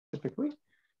typically. All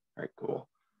right, cool.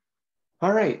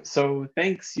 All right, so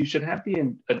thanks. You should have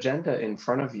the agenda in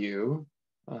front of you.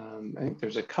 I think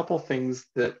there's a couple things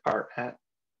that are at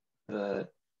the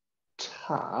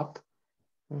top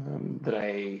that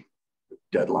I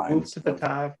moved to the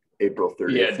top. April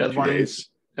 30th. Yeah, deadlines.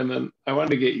 And then I wanted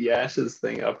to get Yash's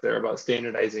thing up there about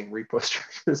standardizing repo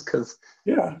structures, because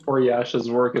poor Yash's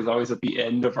work is always at the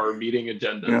end of our meeting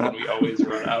agendas and we always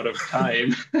run out of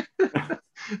time.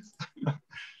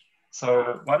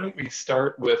 So why don't we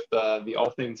start with the All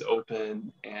Things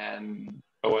Open and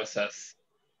OSS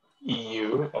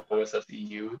EU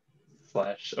 /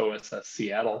 OSS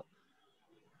Seattle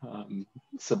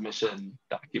submission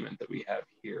document that we have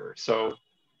here. So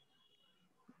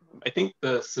I think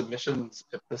the submissions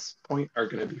at this point are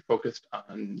going to be focused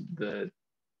on the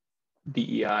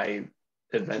DEI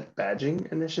event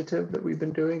badging initiative that we've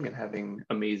been doing and having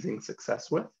amazing success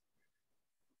with.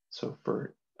 So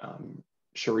for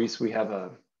Charisse, we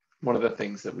have one of the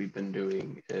things that we've been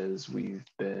doing is we've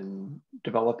been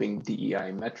developing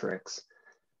DEI metrics,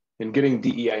 and getting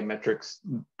DEI metrics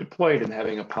deployed and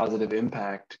having a positive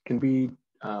impact can be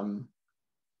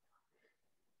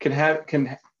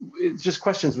it's just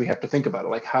questions we have to think about,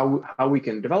 like how we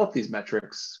can develop these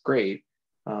metrics, great,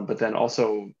 but then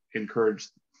also encourage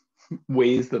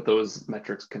ways that those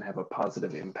metrics can have a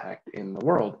positive impact in the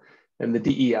world. And the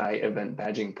DEI event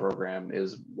badging program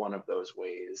is one of those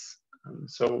ways.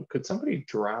 So could somebody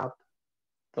drop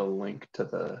the link to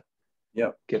the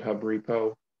GitHub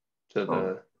repo to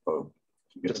the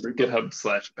just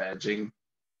GitHub/badging?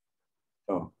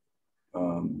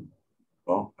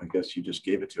 Well, I guess you just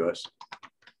gave it to us.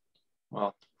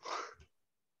 Well,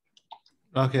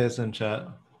 okay, it's in chat.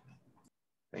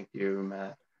 Thank you,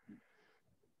 Matt.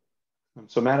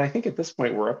 So Matt, I think at this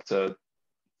point we're up to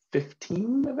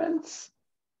 15 events,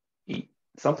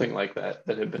 something like that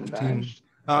have been badged.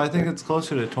 Oh, I think it's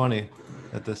closer to 20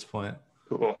 at this point.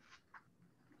 Cool.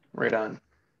 Right on.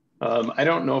 I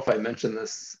don't know if I mentioned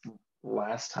this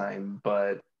last time,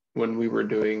 but when we were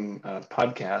doing a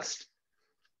podcast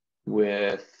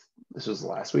this was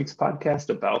last week's podcast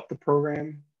about the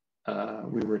program,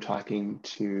 we were talking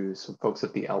to some folks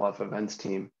at the LF events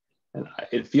team, and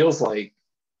it feels like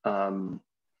the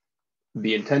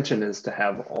intention is to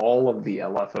have all of the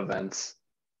LF events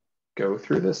go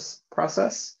through this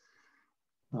process,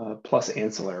 plus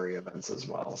ancillary events as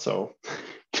well. So,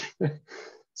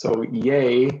 so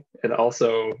yay, and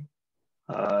also,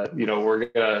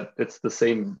 it's the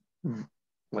same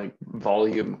like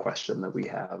volume question that we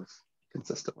have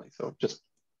consistently. So just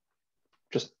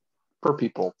for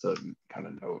people to kind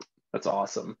of note, that's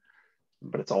awesome.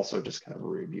 But it's also just kind of a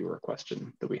reviewer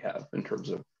question that we have in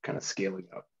terms of kind of scaling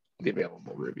up the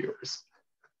available reviewers.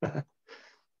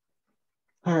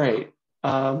 All right.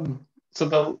 So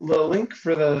the link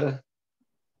for the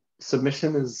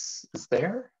submission is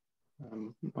there.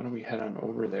 Why don't we head on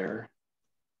over there?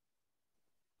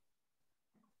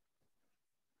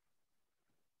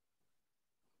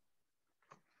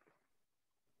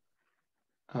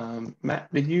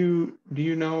 Matt, do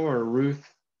you know, or Ruth,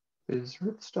 is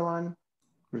Ruth still on?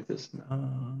 Ruth is not.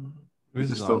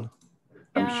 Ruth is on.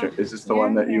 I'm sure. Is this the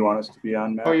one that you want us to be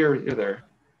on, Matt? Oh, you're there.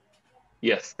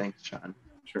 Yes, thanks, Sean.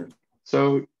 Sure.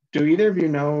 So do either of you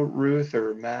know, Ruth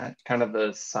or Matt, kind of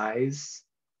the size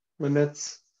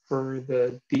limits for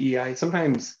the DEI?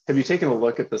 Sometimes, have you taken a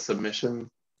look at the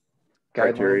submission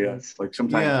criteria? guidelines? Like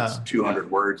sometimes it's 200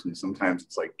 words and sometimes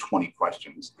it's like 20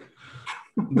 questions.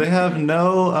 They have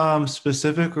no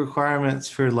specific requirements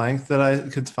for length that I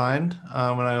could find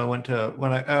when I went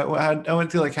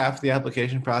through like half the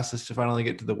application process to finally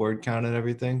get to the word count and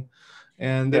everything.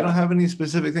 And they don't have any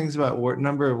specific things about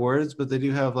number of words, but they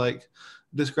do have like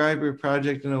describe your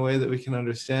project in a way that we can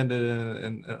understand it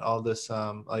and all this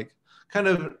like kind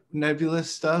of nebulous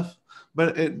stuff.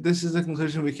 But this is the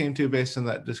conclusion we came to based on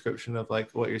that description of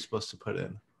like what you're supposed to put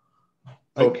in.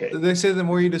 Like, they say the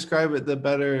more you describe it, the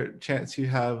better chance you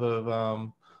have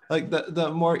of like the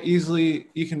more easily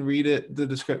you can read it, the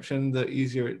description, the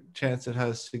easier chance it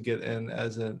has to get in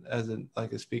as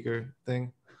like a speaker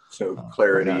thing. So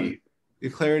clarity. The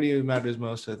clarity matters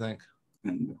most, I think.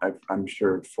 And I'm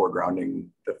sure foregrounding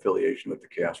the affiliation with the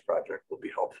CHAOSS project will be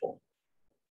helpful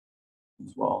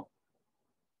as well.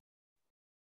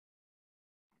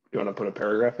 Do you want to put a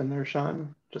paragraph in there,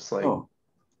 Sean? Just like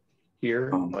here,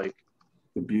 like.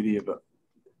 The beauty of it.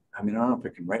 I mean, I don't know if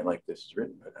I can write like this is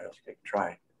written, but I also can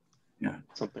try. Yeah.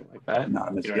 Something like that.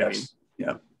 Anonymous, you know yes. I mean?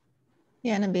 Yeah.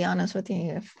 Yeah, and to be honest with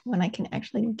you, when I can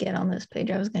actually get on this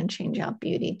page, I was going to change out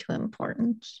beauty to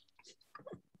importance.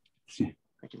 I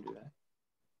can do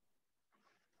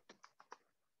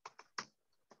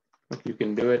that. Look, you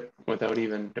can do it without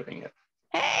even doing it.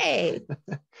 Hey,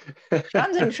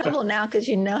 Sean's in trouble now because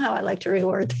you know how I like to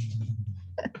reword.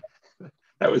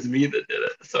 That was me that did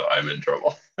it, so I'm in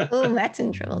trouble. Oh, Matt's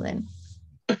in trouble then.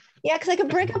 Yeah, because I could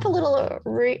break up a little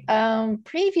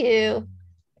preview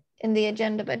in the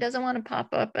agenda, but it doesn't want to pop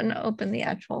up and open the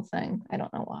actual thing. I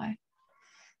don't know why.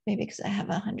 Maybe because I have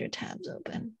 100 tabs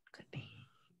open. Could be.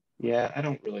 Yeah, I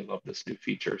don't really love this new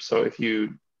feature. So if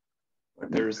you,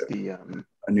 there's the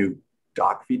a new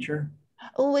doc feature.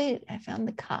 Oh wait, I found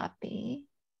the copy.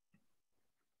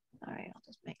 All right, I'll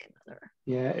just make another.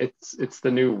 Yeah, it's the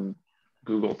new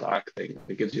Google Doc thing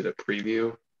that gives you the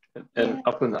preview. And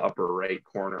up in the upper right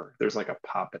corner, there's like a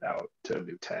pop it out to a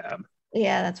new tab.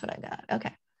 Yeah, that's what I got.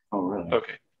 Okay. Oh, really?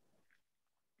 Okay.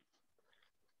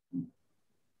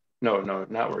 No,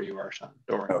 not where you are, Sean.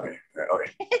 Don't worry.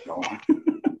 Okay. Go on.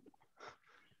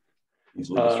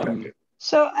 Easily distracted.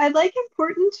 So I like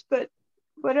importance, but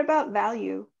what about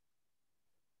value?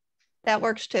 That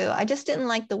works too. I just didn't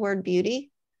like the word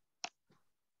beauty.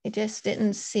 It just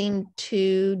didn't seem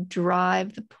to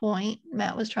drive the point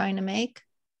Matt was trying to make.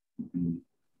 Mm-hmm.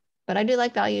 But I do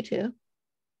like value too.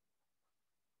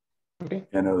 Okay.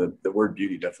 I know the word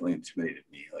beauty definitely intimidated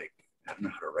me. Like, I don't know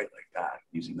how to write like that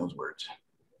using those words.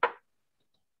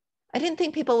 I didn't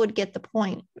think people would get the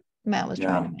point Matt was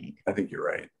trying to make. I think you're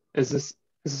right. Is this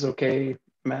okay,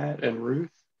 Matt and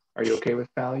Ruth? Are you okay with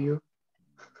value?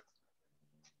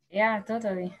 Yeah,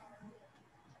 totally.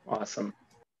 Awesome.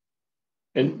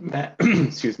 And Matt,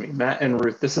 excuse me, Matt and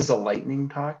Ruth, this is a lightning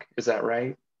talk, is that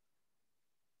right?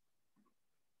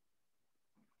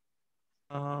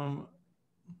 No,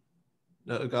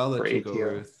 I'll let you go,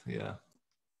 Ruth. Yeah.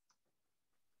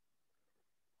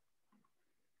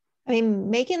 I mean,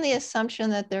 making the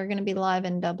assumption that they're going to be live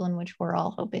in Dublin, which we're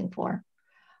all hoping for.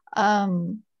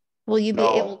 Will you be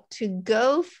able to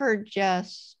go for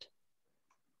just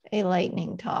a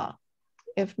lightning talk?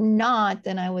 If not,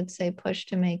 then I would say push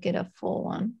to make it a full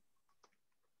one.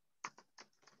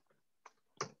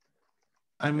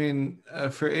 I mean,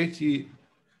 for and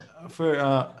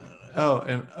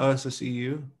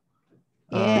OSSEU.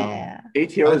 Yeah.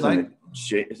 ATO isn't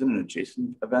an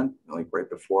adjacent event, like right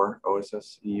before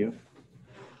OSSEU?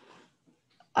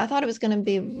 I thought it was going to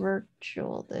be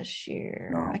virtual this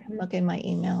year. No. I can look in my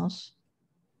emails.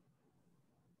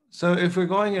 So if we're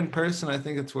going in person, I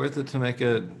think it's worth it to make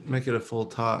it a full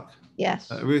talk.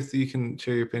 Yes. Ruth, you can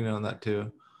share your opinion on that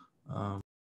too. Well,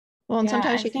 and Yeah,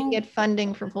 sometimes I you can think- get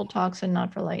funding for full talks and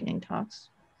not for lightning talks.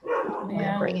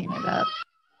 Yeah. Bringing it up.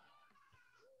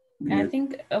 I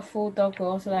think a full talk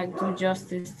will also like do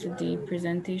justice to the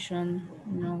presentation,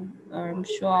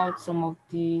 show out some of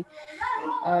the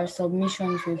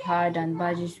submissions we've had and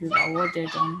badges we've awarded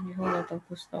and a whole lot of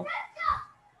good stuff.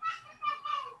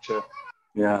 Sure.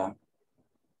 Yeah.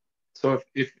 So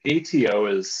if ATO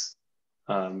is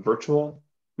virtual,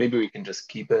 maybe we can just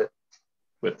keep it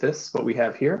with this, what we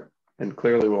have here, and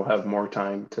clearly we'll have more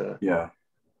time to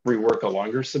rework a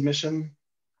longer submission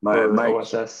for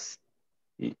OSS.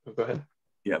 Go ahead.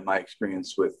 Yeah, my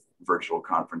experience with virtual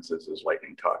conferences is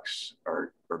lightning talks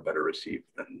are better received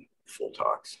than full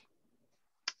talks.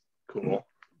 Cool.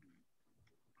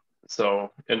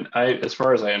 So, and as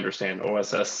far as I understand,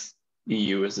 OSS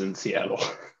EU is in Seattle.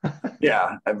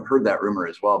 Yeah, I've heard that rumor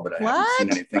as well, but I haven't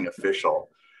seen anything official.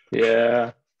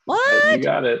 Yeah. What? You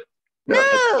got it. No.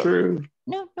 That's true.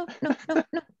 No.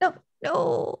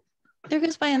 There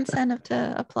goes my incentive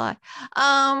to apply.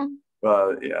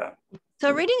 Yeah.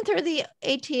 So reading through the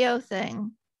ATO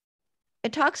thing,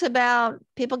 it talks about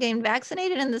people getting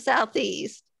vaccinated in the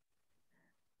Southeast.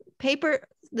 The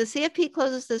CFP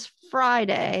closes this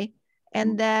Friday,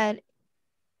 and that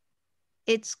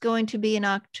it's going to be in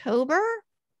October,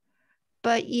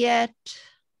 but yet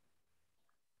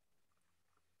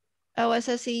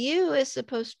OSSEU is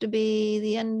supposed to be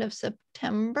the end of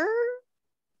September.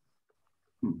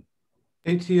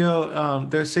 ATO,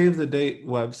 their save the date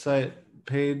website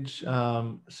page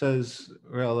says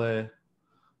Raleigh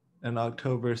in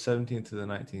October 17th to the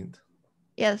 19th.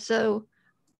 Yeah, so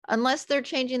unless they're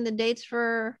changing the dates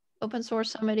for Open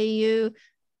Source Summit EU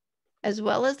as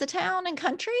well as the town and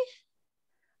country,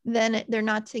 then they're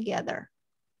not together,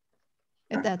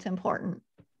 if that's important.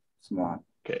 It's not.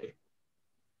 Okay.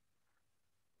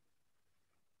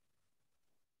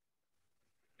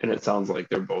 And it sounds like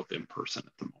they're both in person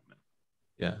at the moment.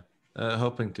 Yeah,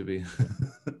 hoping to be.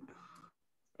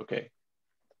 Okay.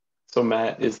 So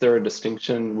Matt, is there a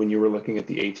distinction when you were looking at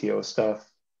the ATO stuff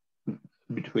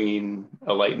between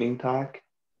a lightning talk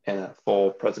and a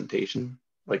full presentation?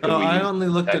 Like, I only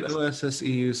looked at OSS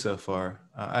EU so far.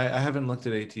 I haven't looked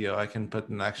at ATO. I can put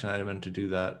an action item in to do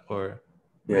that, or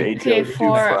Yeah, Okay. ATO Okay, is due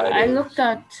for Friday.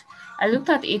 I looked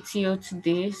at ATO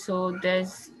today, so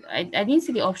I didn't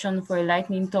see the option for a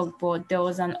lightning talk, but there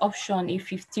was an option, a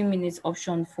 15 minutes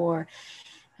option for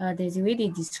there's a way they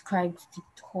described the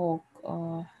talk.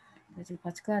 There's a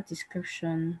particular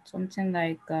description, something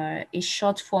like a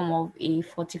short form of a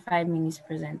 45 minutes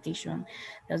presentation.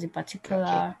 There's a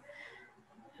particular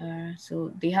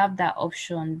so they have that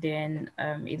option. Then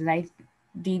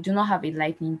they do not have a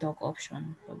lightning talk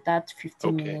option, but that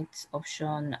 15 Okay. minutes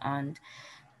option, and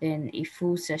then a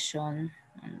full session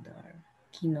and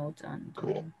keynote and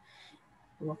Cool.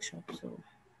 workshop. So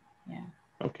yeah.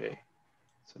 Okay.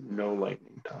 So no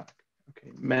lightning talk.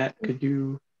 Okay. Matt, could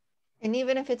you? And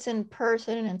even if it's in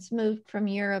person and it's moved from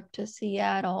Europe to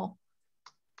Seattle,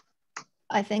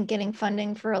 I think getting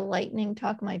funding for a lightning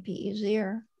talk might be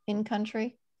easier in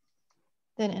country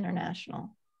than international.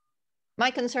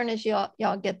 My concern is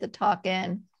y'all get the talk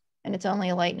in and it's only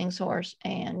a lightning source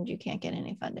and you can't get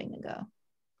any funding to go.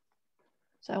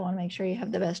 So I want to make sure you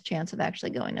have the best chance of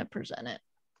actually going to present it.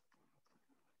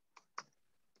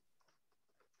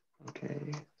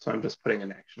 Okay. So I'm just putting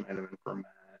an action item in for Matt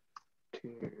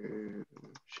to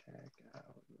check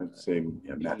out. Let's say,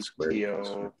 yeah, Matt Square.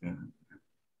 ETO. Yeah.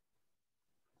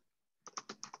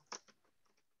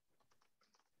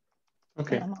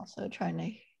 Okay. And I'm also trying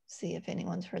to see if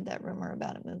anyone's heard that rumor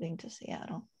about it moving to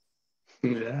Seattle.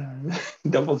 Yeah.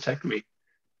 Double check me.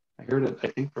 I heard it, I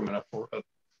think, from a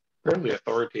fairly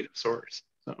authoritative source.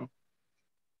 So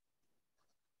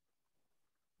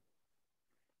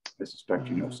I suspect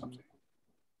you know something.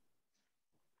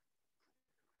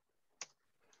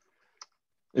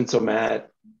 And so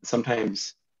Matt,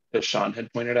 sometimes, as Sean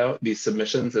had pointed out, these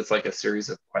submissions, it's like a series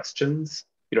of questions.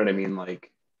 You know what I mean?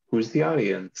 Like, who's the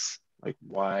audience? Like,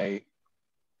 why?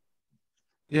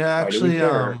 Yeah, Why do we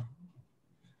actually,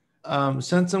 care?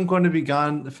 since I'm going to be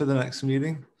gone for the next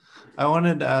meeting, I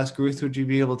wanted to ask Ruth, would you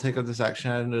be able to take up this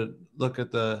action and to look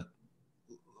at the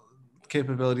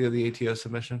capability of the ATO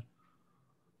submission?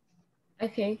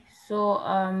 Okay, so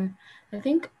I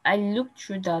think I looked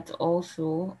through that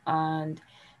also, and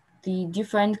the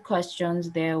different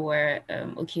questions there were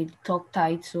okay, the talk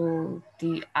title,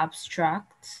 the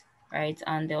abstract, right?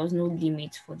 And there was no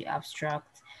limit for the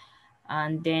abstract.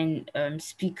 And then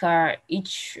speaker,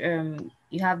 each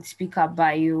you have the speaker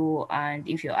bio, and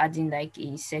if you're adding like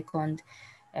a second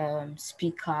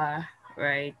speaker,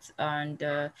 right? And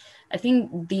I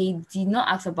think they did not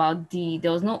ask about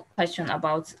there was no question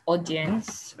about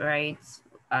audience, right?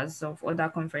 As of other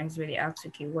conferences where they ask,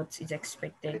 okay, what is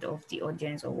expected of the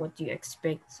audience, or what do you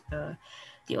expect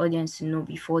the audience to know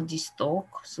before this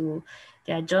talk? So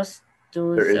they are just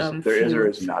those There is or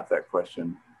is fields. not that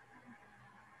question.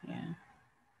 Yeah.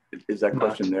 Is that Not.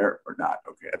 question there or not?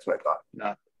 Okay, that's what I thought.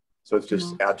 Not. So it's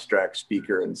just No. abstract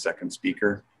speaker and second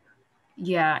speaker.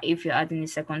 Yeah, if you're adding a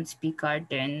second speaker,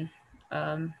 then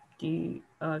the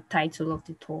title of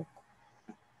the talk.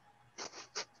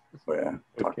 Oh yeah,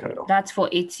 talk Okay. title. That's for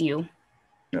ATO.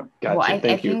 Yeah. Gotcha. But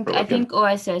Thank you for I looking. think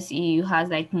OSSEU has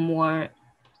like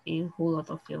a whole lot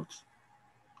of fields.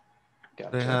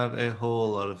 Gotcha. They have a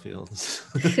whole lot of fields.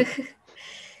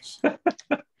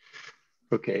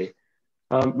 Okay.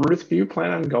 Ruth, do you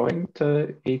plan on going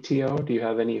to ATO? Do you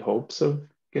have any hopes of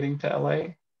getting to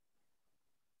LA?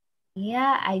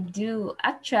 Yeah, I do.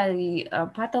 Actually,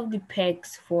 part of the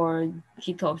perks for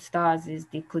GitHub Stars is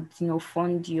they could,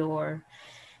 fund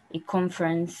a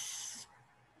conference,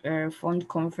 fund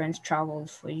conference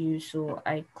travels for you. So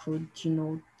I could,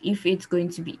 if it's going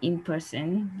to be in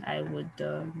person, I would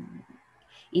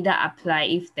either apply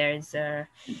if there's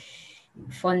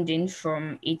funding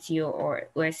from ATO or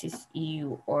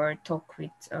OSSEU, or talk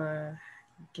with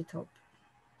GitHub.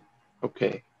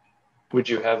 Okay. Would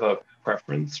you have a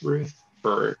preference, Ruth,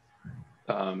 for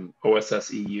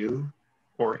OSSEU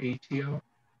or ATO?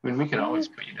 I mean, we can always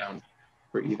put you down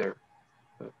for either.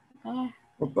 Or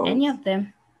both. Any of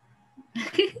them.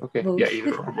 Okay. Both. Yeah,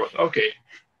 either or both. Okay.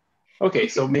 Okay,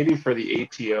 so maybe for the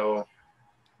ATO,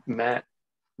 Matt,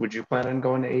 would you plan on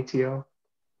going to ATO?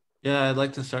 Yeah, I'd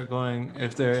like to start going.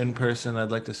 If they're in person, I'd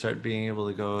like to start being able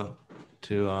to go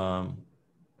to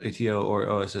ATO or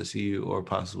OSSEU or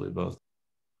possibly both.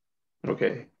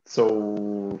 Okay,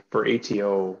 so for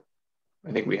ATO,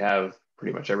 I think we have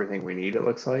pretty much everything we need, it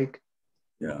looks like.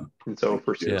 Yeah. And so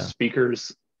for Yeah.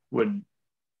 speakers,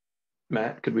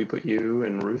 Matt, could we put you,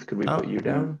 and Ruth, could we put you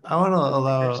down? I want to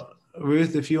allow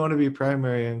Ruth, if you want to be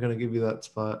primary, I'm going to give you that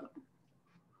spot.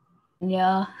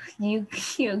 Yeah, you're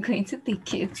going to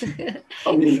take it.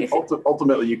 I mean,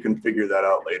 ultimately, you can figure that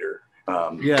out later. Yeah,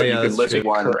 but yeah, you can that's list true.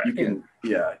 one. Correct.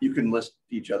 You can list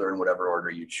each other in whatever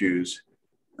order you choose.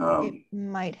 It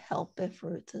might help if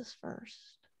Ruth is first.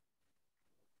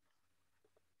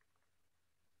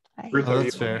 Ruth, Oh, are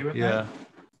that's you fair. okay with Yeah.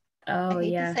 Oh, I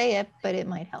hate yeah. to say it, but it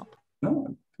might help, No, I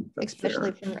think that's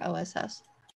especially fair. for OSS.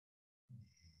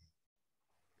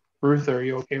 Ruth, are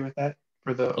you okay with that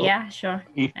for the Yeah, sure.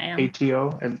 I am.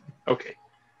 ATO? And okay.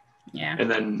 Yeah. And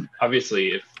then obviously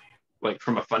if like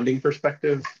from a funding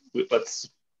perspective,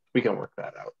 we can work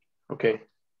that out. Okay.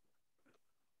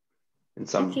 In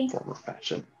some Okay. form or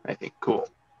fashion, I think. Cool.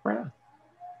 Right on.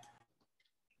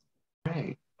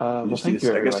 Okay. Well, just thank need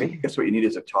you, I everybody. guess what you need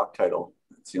is a talk title.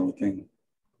 That's the only thing.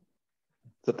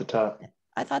 It's at the top.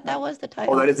 I thought that was the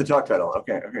title. Oh, that is the talk title.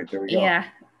 Okay, there we go. Yeah.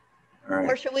 All right.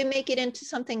 Or should we make it into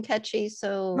something catchy?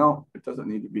 So No, it doesn't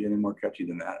need to be any more catchy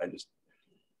than that.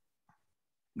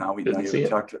 Now Didn't you see have it.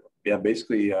 talked to, yeah,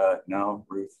 basically now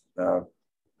Ruth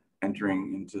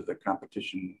entering into the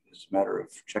competition is a matter of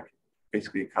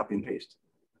basically copy and paste.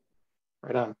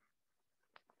 Right on.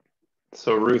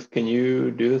 So Ruth, can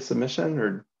you do the submission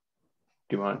or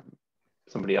do you want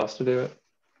somebody else to do it?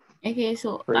 Okay,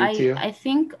 so For ATO? I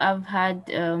think I've had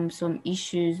some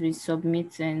issues with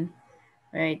submitting,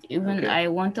 right? Even Okay. I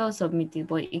wanted to submit it,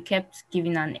 but it kept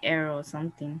giving an error or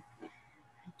something. I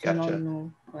do Gotcha. not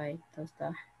know why it does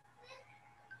that.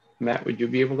 Matt, would you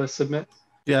be able to submit?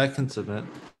 Yeah, I can submit.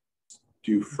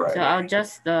 Due Friday. So I'll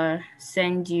just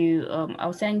send you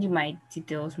I'll send you my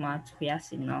details, Matt, via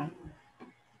Signal.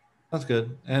 That's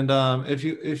good. And if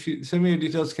you send me your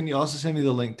details, can you also send me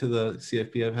the link to the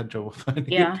CFP? I've had trouble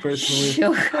finding Yeah, it personally.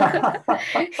 sure.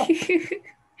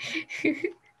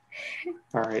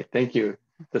 All right, thank you.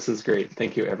 This is great.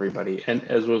 Thank you, everybody. And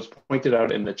as was pointed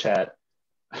out in the chat,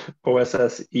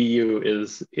 OSS EU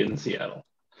is in Seattle.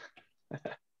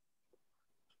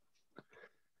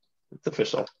 It's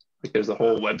official. Like there's a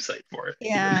whole website for it.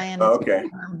 yeah, and Oh, it's okay.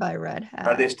 confirmed by Red Hat.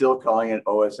 Are they still calling it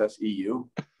OSS EU?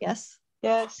 Yes.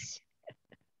 Yes.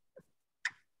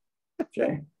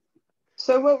 Okay.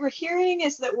 So what we're hearing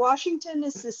is that Washington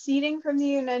is seceding from the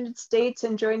United States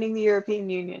and joining the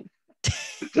European Union.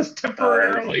 Just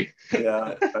temporarily.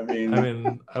 Yeah, I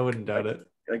mean, I wouldn't doubt it.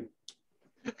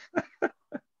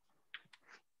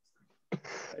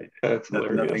 That's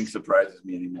hilarious. Nothing surprises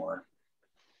me anymore.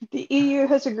 The EU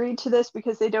has agreed to this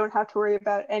because they don't have to worry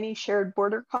about any shared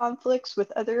border conflicts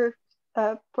with other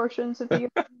portions of the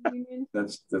European Union.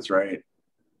 That's right.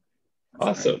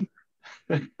 Awesome.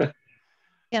 And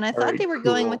I All thought right, they were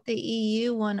going cool. with the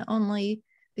EU one only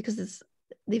because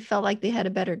they felt like they had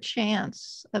a better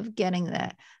chance of getting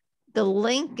that. The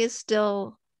link is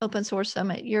still Open Source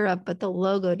Summit Europe, but the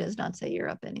logo does not say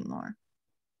Europe anymore.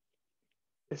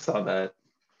 I saw that.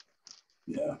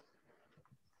 Yeah.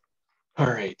 All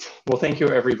right. Well, thank you,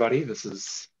 everybody. This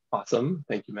is awesome.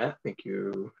 Thank you, Matt. Thank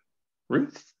you,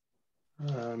 Ruth.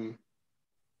 Right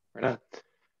on.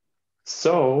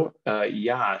 So,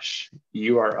 Yash,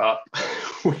 you are up.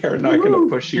 We are not going to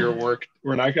push your work.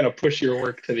 We're not going to push your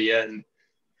work to the end.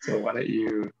 So why don't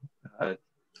you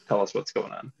tell us what's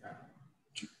going on?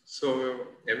 So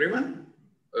everyone,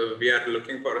 we are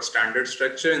looking for a standard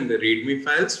structure in the README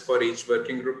files for each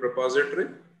working group repository.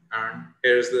 And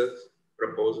here's the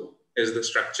proposal. Here's the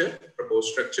structure,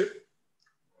 proposed structure.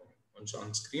 Once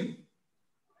on screen.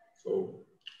 So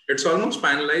it's almost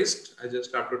finalized. I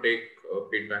just have to take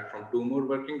feedback from 2 more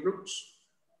working groups.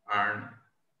 And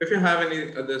if you have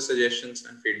any other suggestions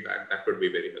and feedback, that would be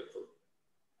very helpful.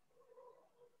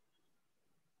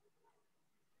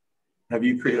 Have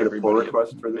you created a pull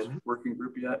request for this working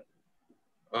group yet?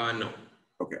 No.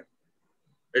 Okay.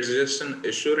 It's just an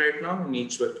issue right now in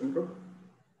each working group.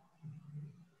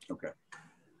 Okay.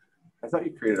 I thought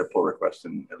you created a pull request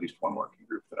in at least one working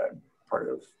group that I'm part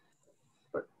of.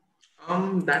 But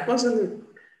that wasn't.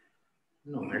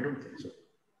 No, I don't think so.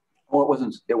 Oh, it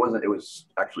wasn't. It was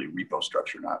actually repo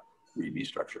structure, not README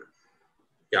structure.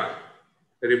 Yeah,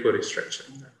 repo structure.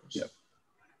 Yeah.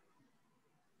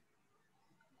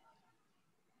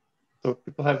 So if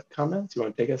people have comments, you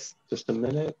want to take us just a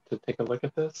minute to take a look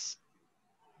at this?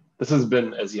 This has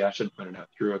been, as Yash had pointed out,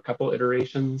 through a couple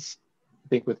iterations, I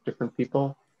think with different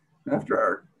people.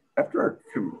 After our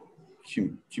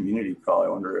community call, I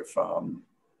wonder if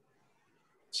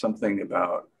something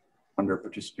about under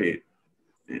participate,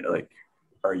 like,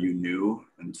 are you new?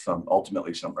 And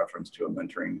ultimately some reference to a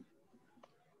mentoring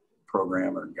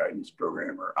program or guidance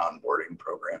program or onboarding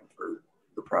program for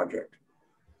the project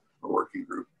or working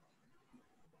group.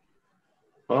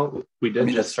 Well, we did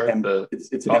just start the it's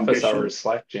an office ambition. hours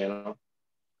Slack channel.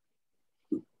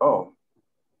 Oh,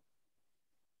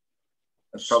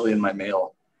 that's probably in my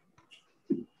mail.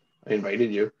 I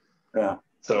invited you. Yeah.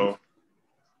 So,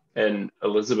 and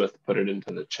Elizabeth put it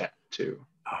into the chat too.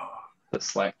 Oh, the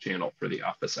Slack channel for the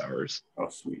office hours. Oh,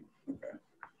 sweet. Okay.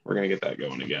 We're going to get that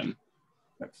going again.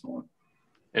 Excellent.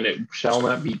 And it shall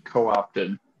not be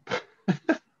co-opted.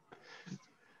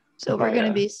 So we're going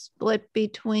to be split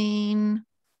between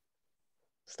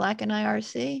Slack and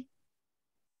IRC?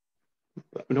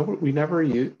 No, we never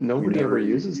use. Nobody ever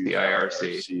uses the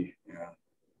IRC. Yeah.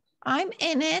 I'm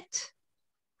in it.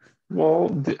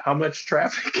 Well, how much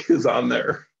traffic is on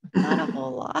there? Not a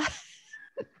whole lot.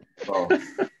 Oh,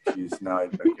 geez, no,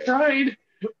 okay. We tried.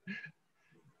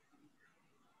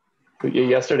 But yeah,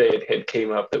 yesterday it had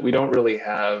came up that we don't really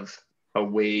have a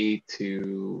way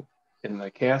to, in the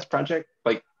CHAOSS project,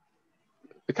 like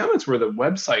the comments where the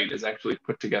website is actually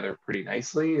put together pretty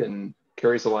nicely and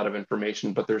carries a lot of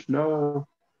information, but there's no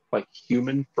like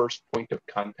human first point of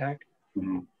contact.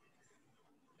 Mm-hmm.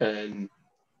 And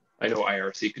I know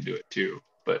IRC could do it too,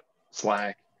 but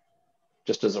Slack,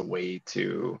 just as a way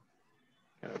to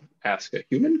kind of ask a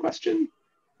human question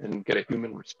and get a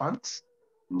human response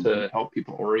to help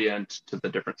people orient to the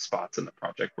different spots in the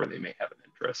project where they may have an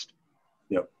interest.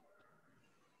 Yep.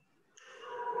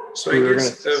 So I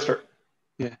guess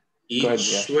yeah.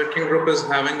 Each working group is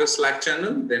having a Slack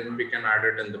channel, then we can add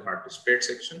it in the participate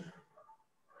section.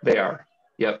 They are.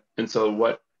 Yep. And so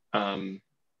what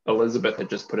Elizabeth had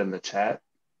just put in the chat,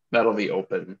 that'll be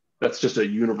open. That's just a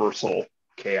universal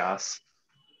CHAOSS.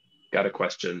 Got a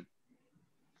question.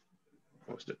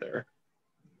 Post it there.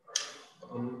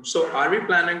 So are we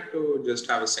planning to just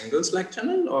have a single Slack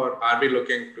channel, or are we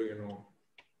looking to,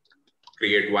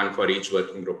 create one for each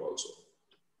working group also?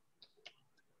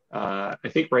 I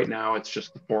think right now it's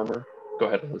just the former. Go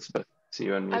ahead, Elizabeth. See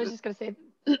you unmuted. I was just going to say,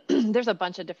 there's a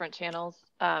bunch of different channels.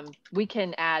 We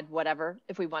can add whatever.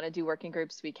 If we want to do working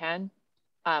groups, we can.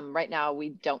 Right now, we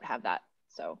don't have that.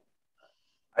 So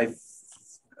I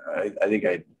think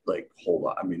I'd like hold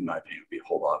on. I mean, my opinion would be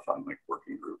hold off on like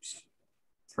working groups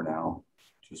for now,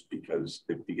 just because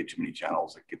if you get too many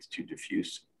channels, it gets too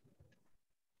diffuse.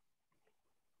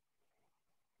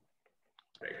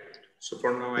 Right. So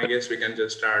for now, I guess we can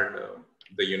just start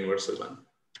the universal one.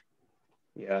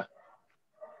 Yeah.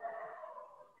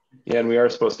 Yeah, and we are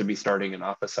supposed to be starting an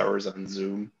office hours on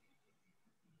Zoom,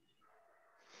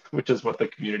 which is what the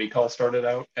community call started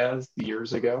out as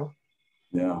years ago.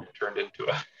 Yeah. It turned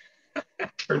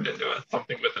into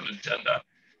something with an agenda.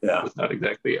 Yeah. It's not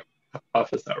exactly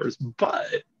office hours,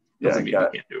 but doesn't mean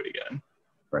we can't do it again.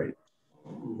 Right.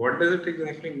 What does it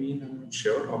exactly mean? I'm not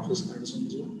sure. Office hours on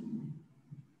Zoom.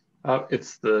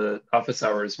 It's the office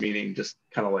hours meeting, just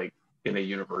kind of like in a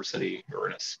university or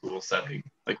in a school setting.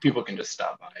 Like people can just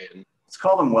stop by and let's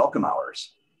call them welcome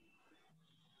hours.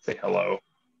 Say hello.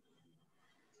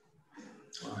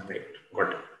 All right.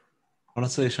 Got it. I want to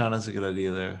say Sean has a good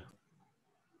idea there.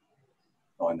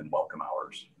 Oh, and then welcome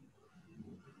hours.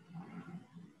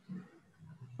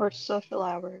 Or social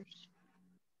hours.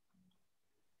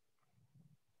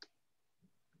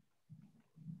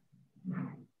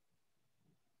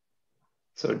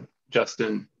 So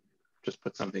Justin just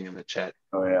put something in the chat.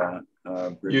 Oh yeah.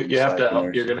 You have to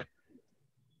help. You're gonna.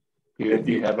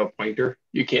 You have a pointer.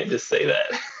 You can't just say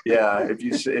that. Yeah, if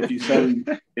you send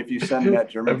Matt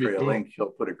German a link, he'll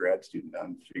put a grad student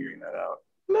on figuring that out.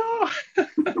 No.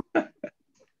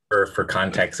 For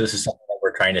context, this is something that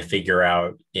we're trying to figure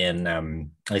out in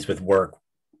at least with work.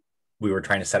 We were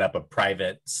trying to set up a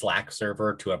private Slack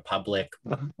server to a public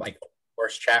like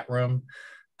course chat room.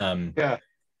 Yeah.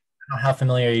 I don't know how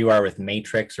familiar you are with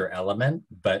Matrix or Element,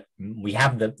 but we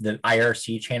have the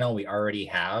IRC channel we already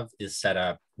have is set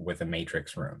up with a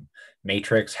Matrix room.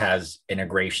 Matrix has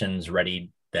integrations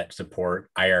ready that support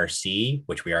IRC,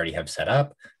 which we already have set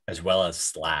up, as well as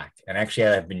Slack. And actually,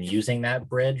 I've been using that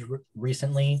bridge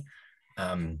recently.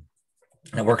 It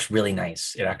works really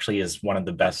nice. It actually is one of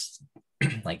the best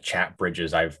like chat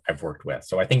bridges I've worked with.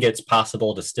 So I think it's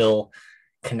possible to still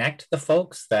connect the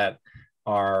folks that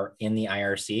are in the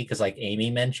IRC, because like Amy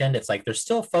mentioned, it's like there's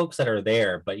still folks that are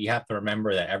there, but you have to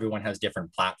remember that everyone has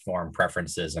different platform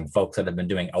preferences, and folks that have been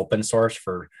doing open source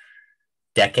for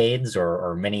decades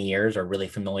or many years are really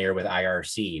familiar with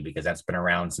IRC because that's been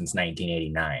around since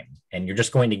 1989. And you're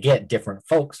just going to get different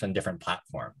folks on different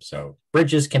platforms. So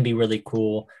bridges can be really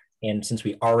cool. And since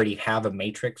we already have a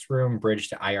Matrix room bridge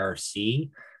to IRC,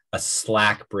 a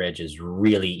Slack bridge is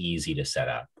really easy to set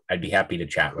up. I'd be happy to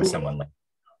chat with someone like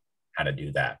how to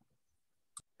do that.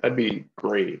 That'd be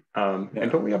great. And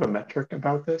don't we have a metric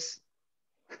about this?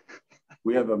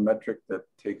 We have a metric that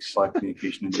takes Slack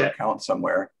communication into account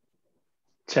somewhere.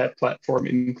 Chat platform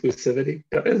inclusivity.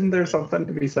 Isn't there something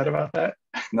to be said about that?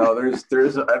 No,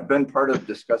 there's. I've been part of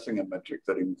discussing a metric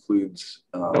that includes.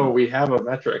 We have a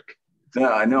metric. Yeah,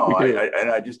 I know. We do.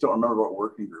 I just don't remember what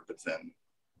working group it's in.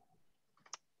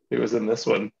 It was in this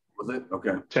one. Was it?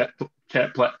 Okay.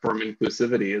 Chat platform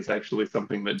inclusivity is actually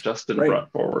something that Justin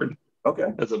brought forward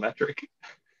as a metric.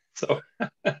 So,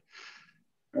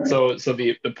 so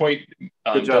the point,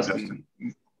 Good job, Justin.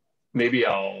 Maybe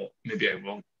I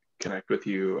will connect with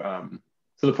you.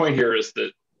 So the point here is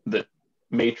that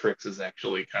matrix is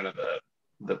actually kind of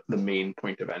the main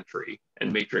point of entry,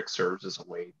 and matrix serves as a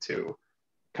way to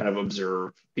kind of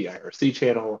observe the IRC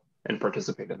channel and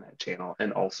participate in that channel,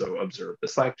 and also observe the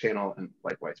Slack channel and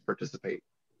likewise participate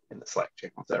in the Slack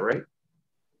channel. Is that right?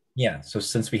 Yeah. So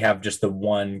since we have just the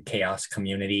one CHAOSS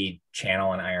community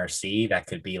channel in IRC, that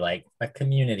could be like a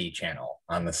community channel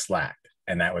on the Slack,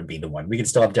 and that would be the one. We could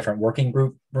still have different working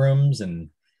group rooms,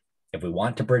 and if we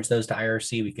want to bridge those to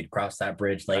IRC, we could cross that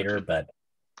bridge later. But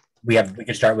we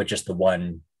could start with just the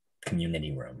one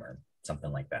community room or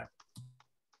something like that.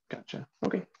 Gotcha.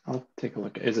 Okay, I'll take a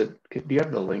look. Do you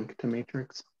have the link to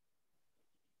Matrix?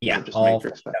 Yeah, just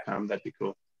matrix.com. That'd be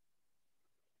cool.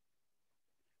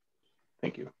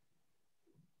 Thank you.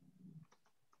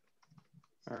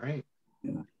 All right.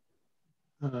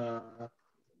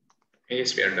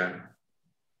 Yes, we are done.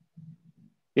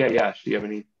 Yeah. Do you have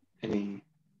any?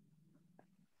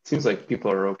 Seems like people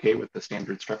are okay with the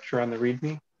standard structure on the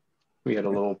README. We had a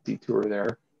little detour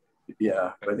there.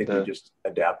 Yeah, I think we just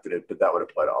adapted it, but that would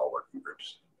apply to all working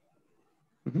groups.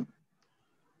 Mm-hmm.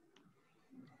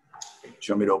 Do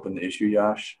you want me to open the issue,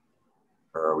 Yash?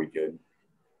 Or are we good?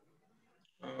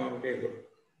 Okay, good.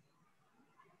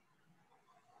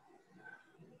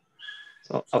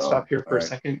 So I'll stop here for a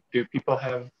second. Do people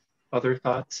have other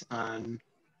thoughts on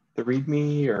the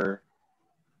README or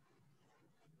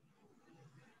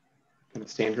kind of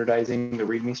standardizing the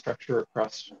README structure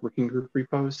across working group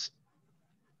repos?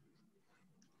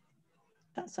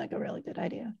 Sounds like a really good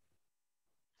idea.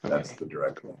 Okay. That's the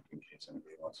direct link in case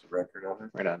anybody wants a record of it.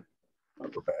 Right on. I'll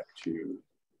go back to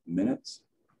minutes.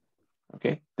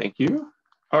 Okay, thank you.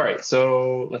 All right,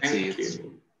 so let's see. It's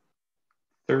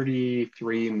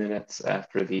 33 minutes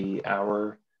after the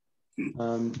hour.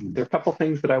 There are a couple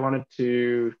things that I wanted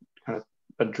to kind of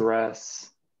address.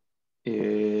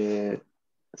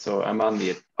 So I'm on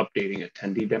the updating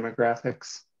attendee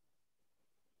demographics.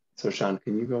 So Sean,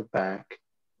 can you go back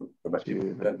to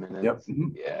the minutes? Yep.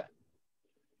 Yeah.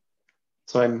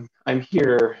 So I'm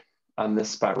here on this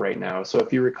spot right now. So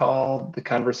if you recall, the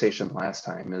conversation last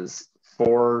time is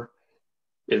for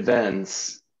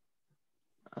events.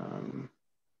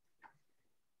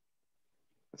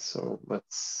 So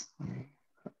let's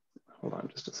hold on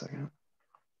just a second.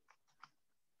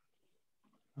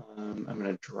 I'm going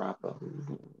to drop a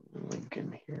link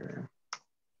in here.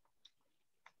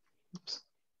 Oops.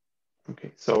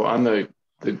 Okay, so on the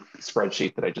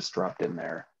spreadsheet that I just dropped in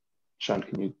there, Sean,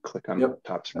 can you click on the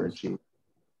top spreadsheet?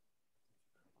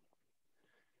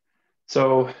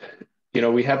 So,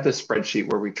 we have this spreadsheet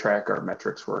where we track our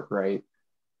metrics work, right?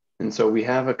 And so we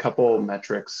have a couple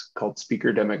metrics called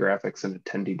speaker demographics and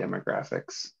attendee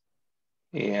demographics.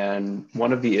 And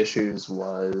one of the issues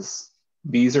was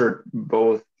these are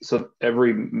both, so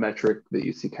every metric that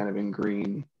you see kind of in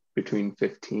green between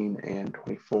 15 and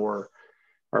 24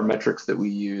 are metrics that we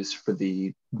use for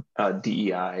the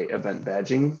DEI event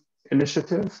badging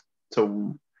initiative.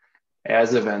 So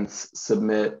as events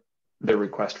submit their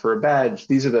request for a badge,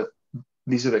 these are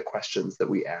the questions that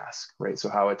we ask, right? So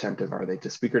how attentive are they to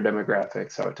speaker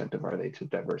demographics? How attentive are they to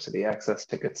diversity access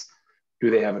tickets? Do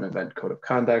they have an event code of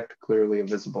conduct clearly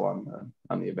visible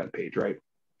on the event page, right?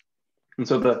 And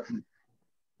so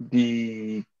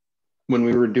when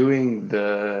we were doing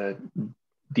the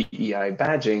DEI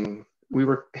badging, we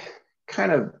were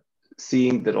kind of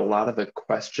seeing that a lot of the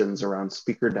questions around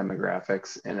speaker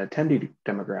demographics and attendee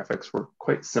demographics were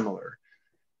quite similar.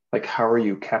 Like, how are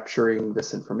you capturing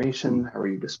this information? How are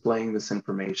you displaying this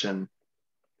information?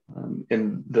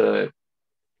 And the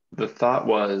thought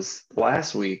was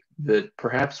last week that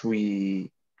perhaps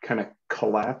we kind of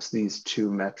collapse these two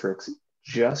metrics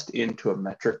just into a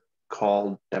metric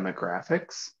called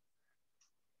demographics.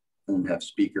 And have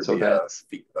speaker so be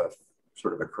a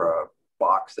sort of a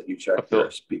box that you check for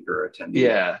a speaker attendee.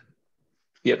 Yeah.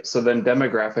 Yep. So then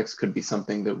demographics could be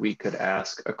something that we could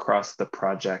ask across the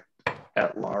project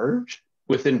at large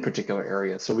within particular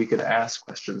areas. So we could ask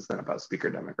questions then about speaker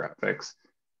demographics.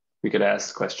 We could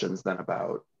ask questions then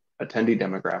about attendee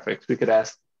demographics. We could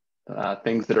ask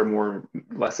things that are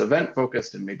less event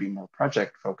focused and maybe more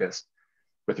project focused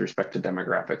with respect to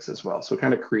demographics as well. So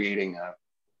kind of creating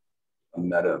a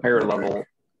meta higher metric.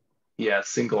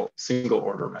 level, single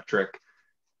order metric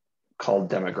called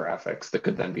demographics that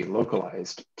could then be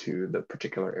localized to the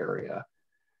particular area.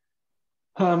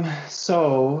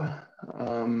 So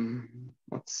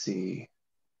let's see.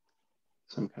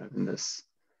 So I'm kind of in this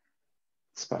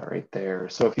spot right there.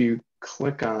 So if you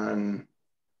click on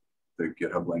the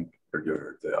GitHub link,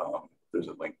 or there's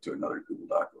a link to another Google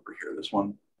Doc over here. This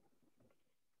one.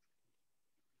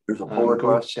 There's a pull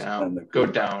request. Go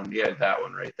down. Yeah, that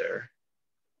one right there.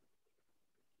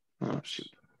 Oh shoot.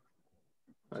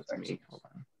 That's me. Hold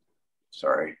on.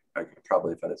 Sorry, I could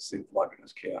probably, if I had saved login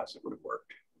as CHAOSS, it would have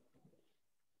worked.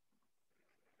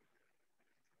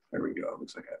 There we go. It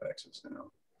looks like I have access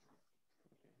now.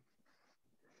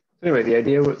 Anyway, the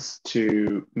idea was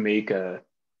to make a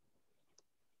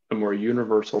more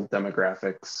universal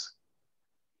demographics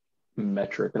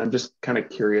metric. And I'm just kind of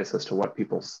curious as to what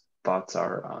people's thoughts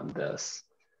are on this.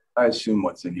 I assume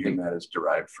what's in here, Matt, is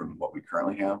derived from what we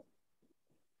currently have.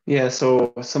 Yeah,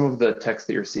 so some of the text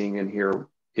that you're seeing in here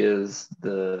is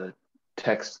the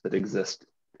text that existed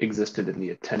in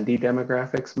the attendee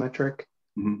demographics metric.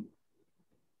 Mm-hmm.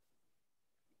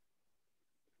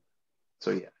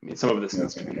 So yeah, I mean, some of this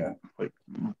needs to be like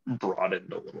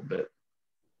broadened a little bit.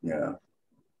 Yeah.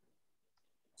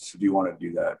 So do you want to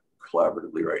do that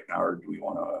collaboratively right now, or do we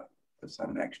want to assign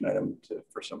an action item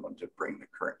for someone to bring the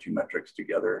current two metrics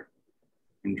together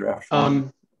in draft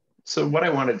form? So what I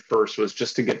wanted first was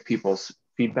just to get people's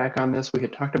feedback on this. We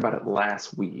had talked about it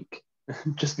last week.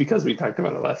 Just because we talked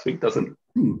about it last week doesn't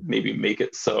maybe make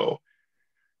it so.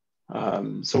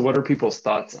 So what are people's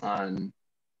thoughts on,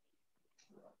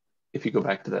 if you go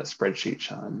back to that spreadsheet,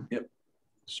 Sean? Yep.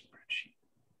 Spreadsheet.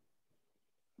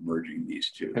 Merging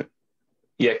these two.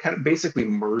 Yeah, kind of basically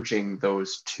merging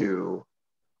those two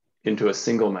into a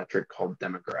single metric called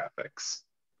demographics.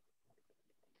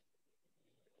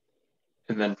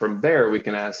 And then from there, we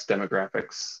can ask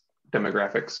demographics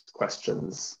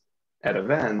questions at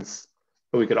events,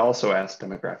 but we could also ask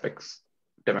demographic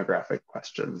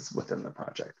questions within the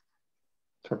project.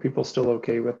 So are people still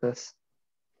okay with this?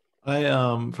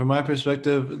 From my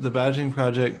perspective, the badging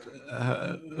project,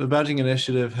 the badging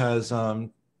initiative has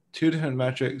two different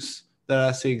metrics that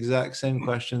ask the exact same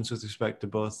questions with respect to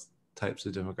both types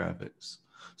of demographics.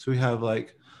 So we have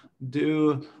like,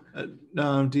 do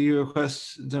you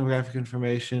request demographic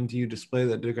information? Do you display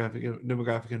that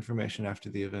demographic information after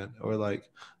the event, or like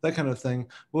that kind of thing?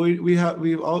 Well,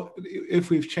 if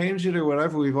we've changed it or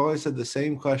whatever, we've always had the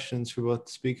same questions for both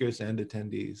speakers and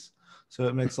attendees. So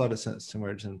it makes a lot of sense to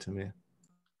merge them to me.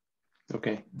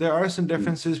 Okay. There are some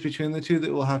differences between the two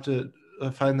that we'll have to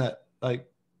find that, like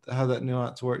how that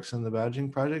nuance works in the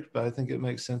badging project, but I think it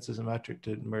makes sense as a metric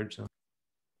to merge them.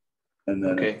 And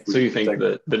then okay, so you think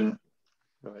that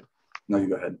go ahead. No, you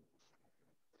go ahead.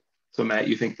 So Matt,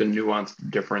 you think the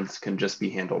nuanced difference can just be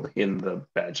handled in the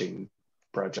badging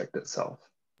project itself?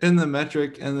 In the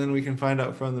metric, and then we can find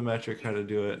out from the metric how to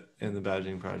do it in the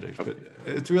badging project. Okay.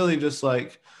 But it's really just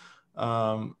like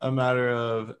a matter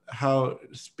of how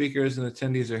speakers and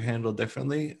attendees are handled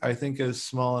differently. I think is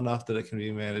small enough that it can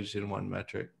be managed in one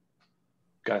metric.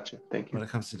 Gotcha, thank you. When it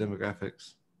comes to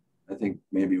demographics. I think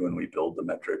maybe when we build the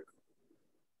metric,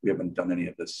 we haven't done any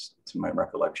of this to my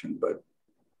recollection, but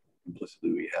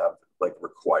implicitly we have like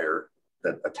require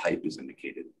that a type is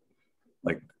indicated.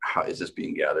 Like, how is this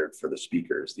being gathered for the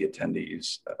speakers, the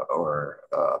attendees, or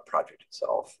project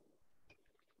itself?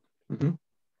 Mm-hmm.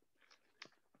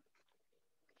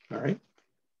 All right.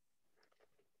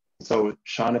 So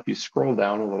Sean, if you scroll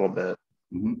down a little bit,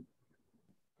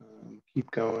 keep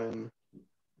going.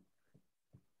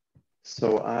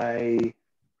 So am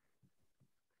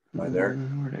I there?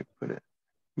 Where did I put it?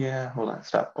 Yeah, hold on,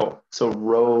 stop. Oh, so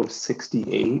row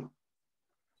 68.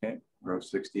 Okay, row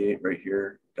 68 right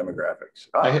here, demographics.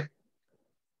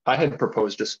 I had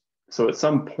proposed just, so at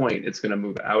some point it's going to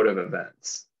move out of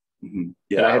events.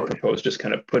 Yeah, and I had proposed just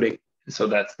kind of putting, so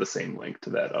that's the same link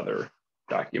to that other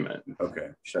document. Okay,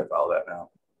 should I follow that now?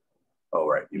 Oh,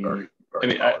 right, you've already I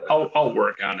mean, I'll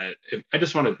work on it. I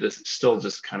just wanted to still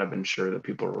just kind of ensure that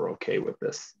people were okay with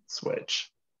this switch.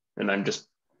 And I'm just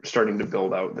starting to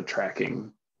build out the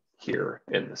tracking here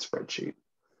in the spreadsheet.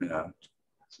 Yeah.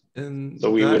 In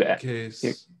that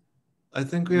case, I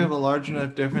think we have a large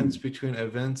enough difference between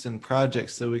events and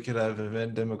projects that we could have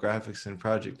event demographics and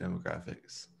project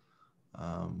demographics,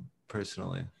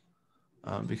 personally,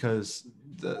 because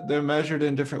they're measured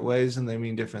in different ways and they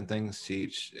mean different things to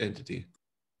each entity.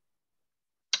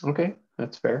 Okay,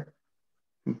 that's fair.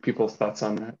 People's thoughts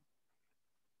on that?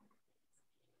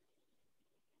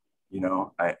 You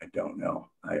know, I don't know.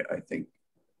 I think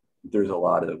there's a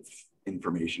lot of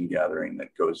information gathering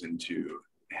that goes into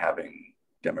having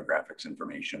demographics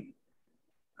information,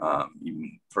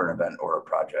 even for an event or a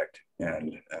project.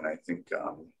 And I think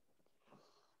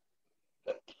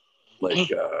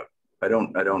like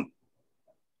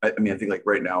I mean, I think like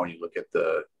right now when you look at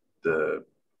the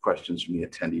questions from the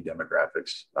attendee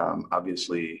demographics,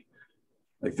 obviously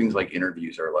like things like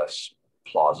interviews are less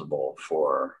plausible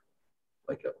for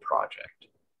like a project.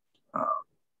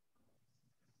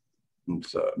 And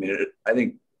so I mean, I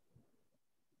think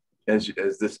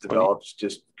as this develops,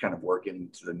 just kind of work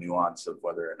into the nuance of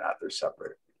whether or not they're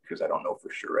separate, because I don't know for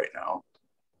sure right now.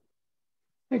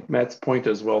 I think Matt's point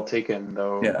is well taken,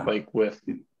 though. Yeah. Like with,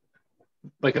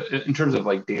 like in terms of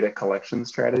like data collection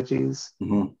strategies,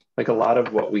 Mm-hmm. like a lot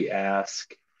of what we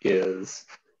ask is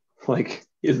like,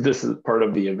 is this part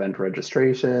of the event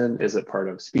registration? Is it part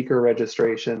of speaker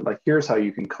registration? Like, here's how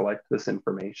you can collect this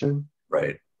information.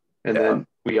 Right. And Yeah. then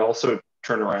we also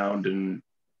turn around and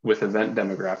with event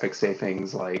demographics say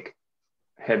things like,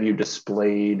 have you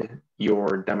displayed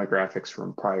your demographics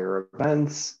from prior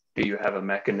events? Do you have a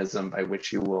mechanism by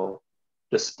which you will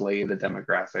display the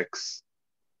demographics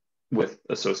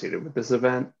associated with this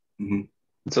event? Mm-hmm.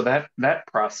 So that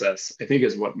process, I think,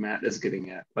 is what Matt is getting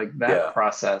at. Like that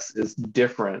process is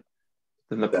different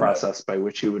than the process by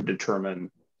which you would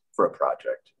determine for a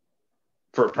project.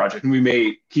 And we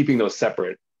may, keeping those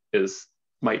separate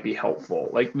might be helpful.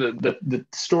 Like the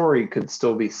story could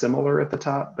still be similar at the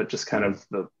top, but just kind of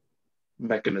the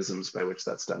mechanisms by which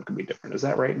that's done could be different. Is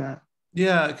that right, Matt?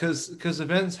 Yeah, because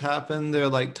events happen, they're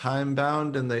like time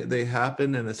bound and they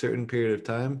happen in a certain period of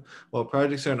time. While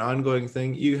projects are an ongoing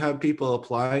thing, you have people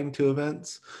applying to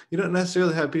events. You don't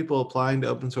necessarily have people applying to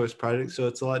open source projects, so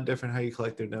it's a lot different how you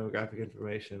collect their demographic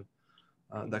information,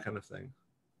 that kind of thing.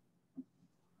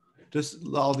 Just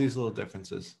all these little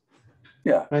differences.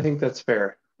 Yeah, I think that's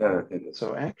fair.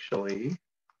 So actually,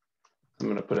 I'm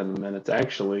going to put in the minutes,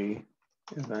 actually,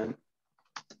 event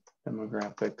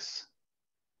demographics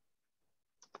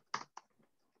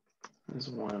is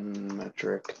one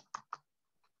metric.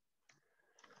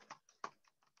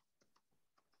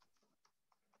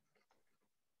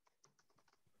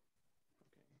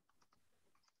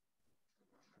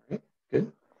 All right,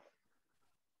 good.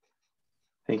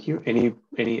 Thank you.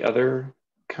 Any other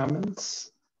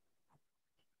comments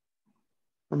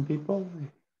from people?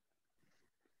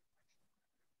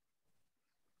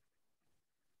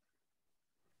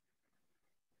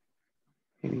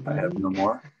 Anybody? I have no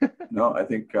more. No, I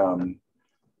think I'm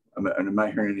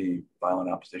not hearing any violent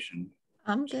opposition.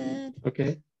 I'm good.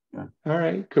 Okay. Yeah. All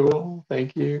right, cool.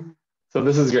 Thank you. So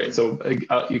this is great. So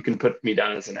you can put me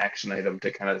down as an action item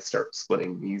to kind of start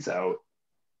splitting these out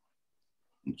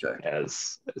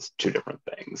as two different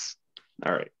things.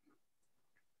 All right.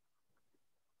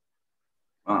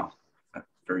 Wow, that's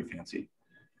very fancy.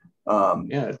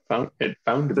 Yeah, it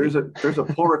found there's a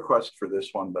pull request for this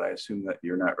one, but I assume that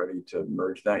you're not ready to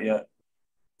merge that yet.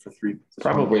 For three,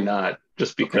 probably not.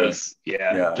 Just because,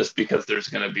 just because there's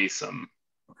going to be some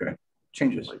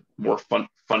changes, like more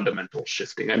fundamental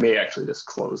shifting. I may actually just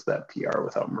close that PR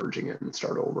without merging it and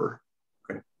start over.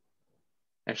 Okay.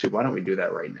 Actually, why don't we do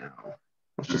that right now?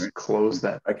 Let's just close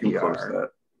that. I can PR. close that.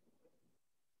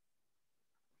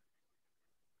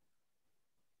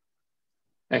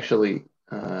 Actually,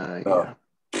 yeah.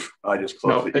 I just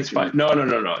closed it. No, it's fine.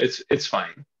 No. It's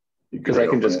fine because I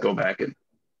can just go back and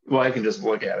I can just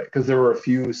look at it because there were a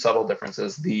few subtle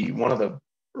differences. One of the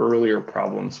earlier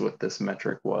problems with this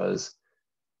metric was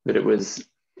that it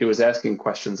was asking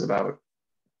questions about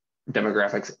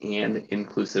demographics and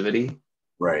inclusivity.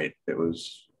 Right. It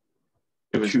was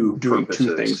doing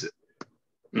two things.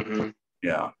 Mm-hmm.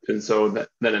 Yeah. And so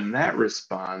then in that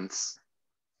response,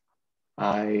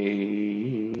 let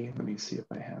me see if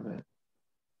I have it.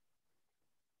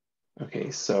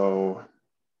 Okay, so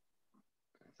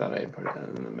I thought I had put it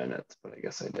in the minutes, but I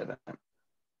guess I didn't.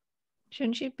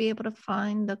 Shouldn't you be able to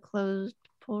find the closed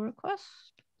pull request?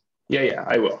 Yeah,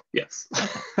 I will. Yes.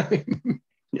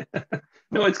 Yeah.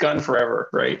 No, it's gone forever,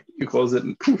 right? You close it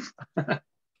and poof. Let's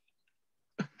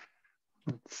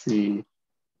see.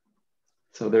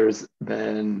 So there's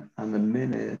then on the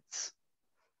minutes.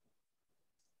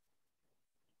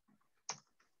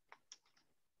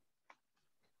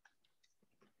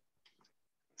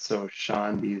 So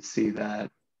Sean, do you see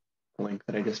that link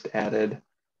that I just added?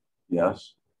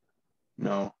 Yes.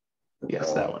 No.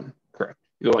 Yes, that one. Correct.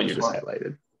 The one you just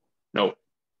highlighted. Nope.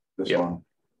 This one.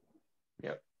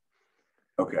 Yep.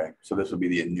 Okay. So this will be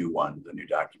the new one, the new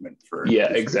document for.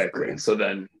 Yeah, exactly. Experience. So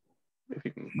then if you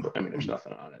can, I mean, there's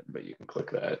nothing on it, but you can click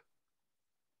that.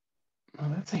 Oh,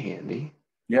 that's handy.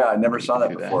 Yeah, I never saw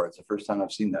that before. It's the first time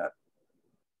I've seen that.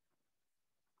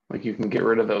 Like you can get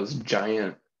rid of those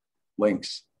giant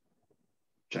links.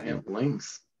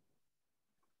 Links.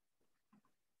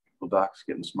 Google Docs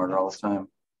getting smarter all the time.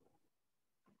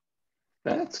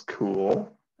 That's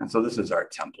cool. And so this is our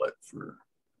template for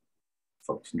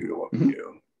folks new to what we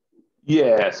do.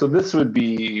 Yeah, so this would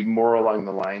be more along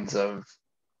the lines of,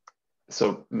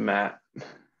 so Matt,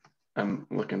 I'm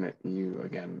looking at you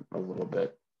again a little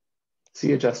bit. See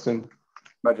you, Justin.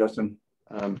 Bye, Justin.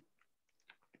 So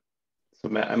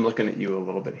Matt, I'm looking at you a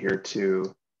little bit here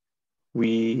too. What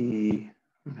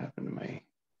happened to my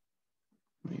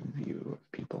view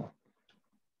of people?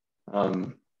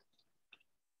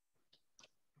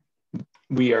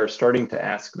 We are starting to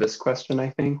ask this question, I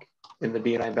think, in the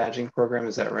D&I badging program.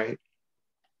 Is that right?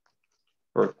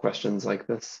 Or questions like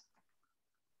this?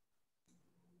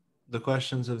 The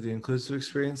questions of the inclusive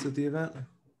experience at the event?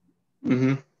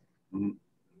 Mm-hmm.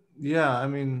 Yeah, I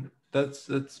mean, that's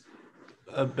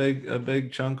a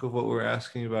big chunk of what we're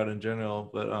asking about in general,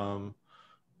 but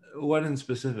what in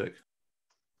specific?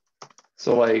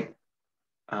 So like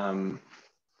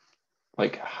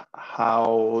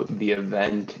how the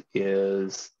event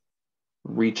is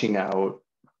reaching out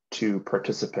to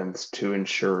participants to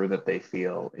ensure that they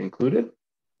feel included.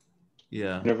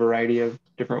 Yeah. In a variety of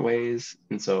different ways.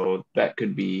 And so that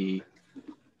could be, if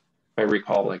I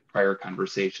recall like prior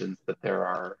conversations, that there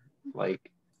are like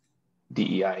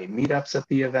DEI meetups at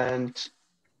the event,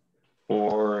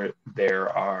 or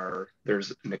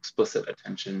there's an explicit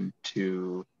attention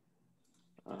to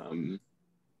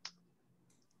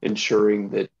ensuring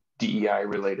that DEI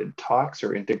related talks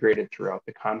are integrated throughout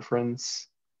the conference.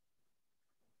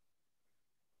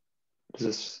 Does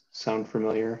this sound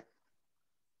familiar?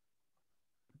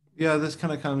 Yeah, this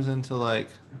kind of comes into like,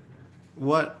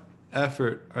 what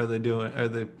effort are they doing? Are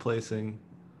they placing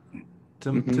to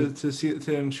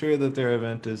ensure that their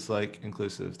event is like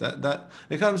inclusive? That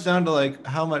it comes down to like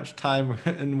how much time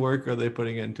and work are they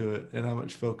putting into it, and how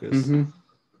much focus.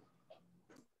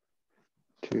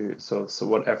 So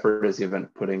what effort is the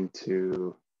event putting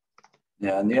to?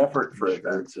 Yeah, and the effort for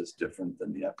events is different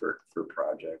than the effort for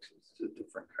projects. It's a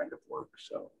different kind of work.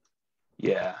 So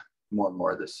yeah, more and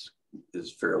more this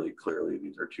is fairly clearly,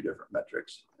 these are two different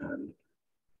metrics. And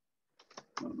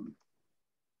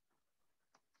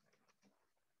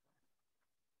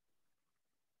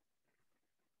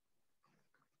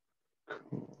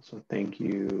cool. So thank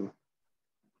you.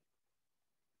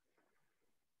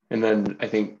 And then I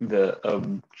think the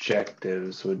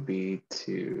objectives would be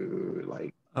to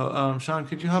like. Oh, Sean,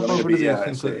 could you hop over to the yeah,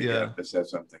 it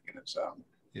says I'm thinking it's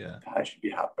yeah. I should be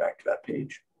hop back to that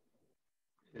page.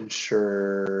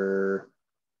 Ensure.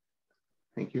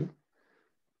 Thank you.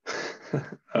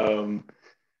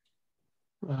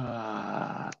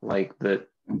 Like that.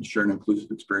 Ensure an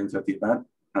inclusive experience at the event,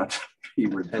 not to be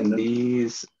redundant.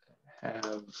 Attendees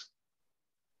have.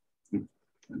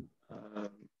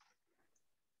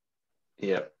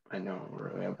 Yep, I know. We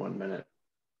only have 1 minute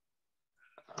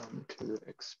to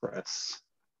express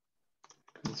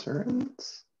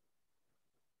concerns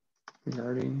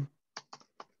regarding.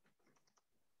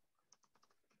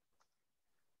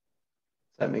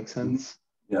 Does that make sense?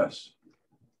 Yes.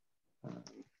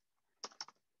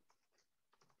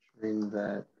 Ensuring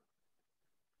that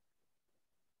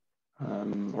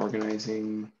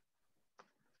organizing.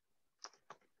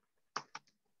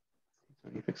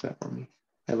 Can you fix that for me?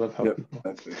 I love how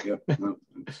people.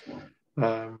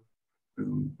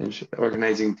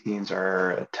 Organizing teams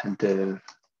are attentive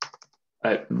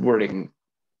at wording.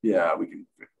 Yeah, we can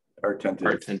are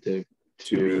attentive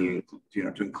to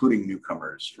including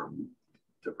newcomers from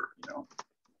different,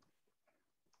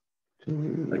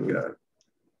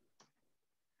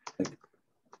 like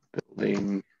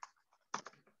building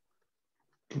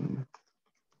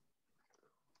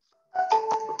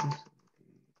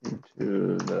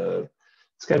into the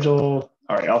schedule.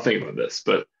 All right, I'll think about this,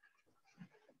 but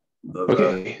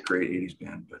okay. Great 80s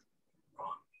band, but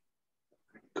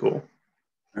cool.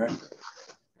 All right.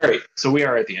 So we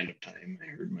are at the end of time. I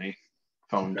heard my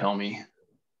phone tell me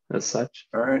as such.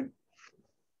 All right.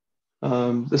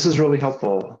 This is really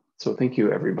helpful. So thank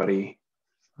you, everybody.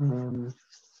 Really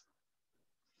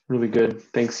good.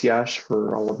 Thanks, Yash,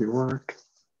 for all of your work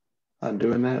on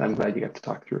doing that. I'm glad you got to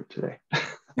talk through it today.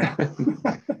 I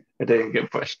didn't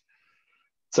get pushed.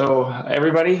 So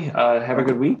everybody, have a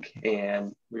good week,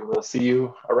 and we will see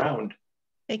you around.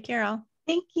 Take care, all.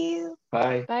 Thank you.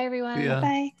 Bye. Bye, everyone. Yeah.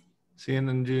 Bye. See you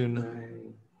in June.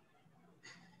 Bye.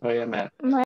 Oh yeah, Matt.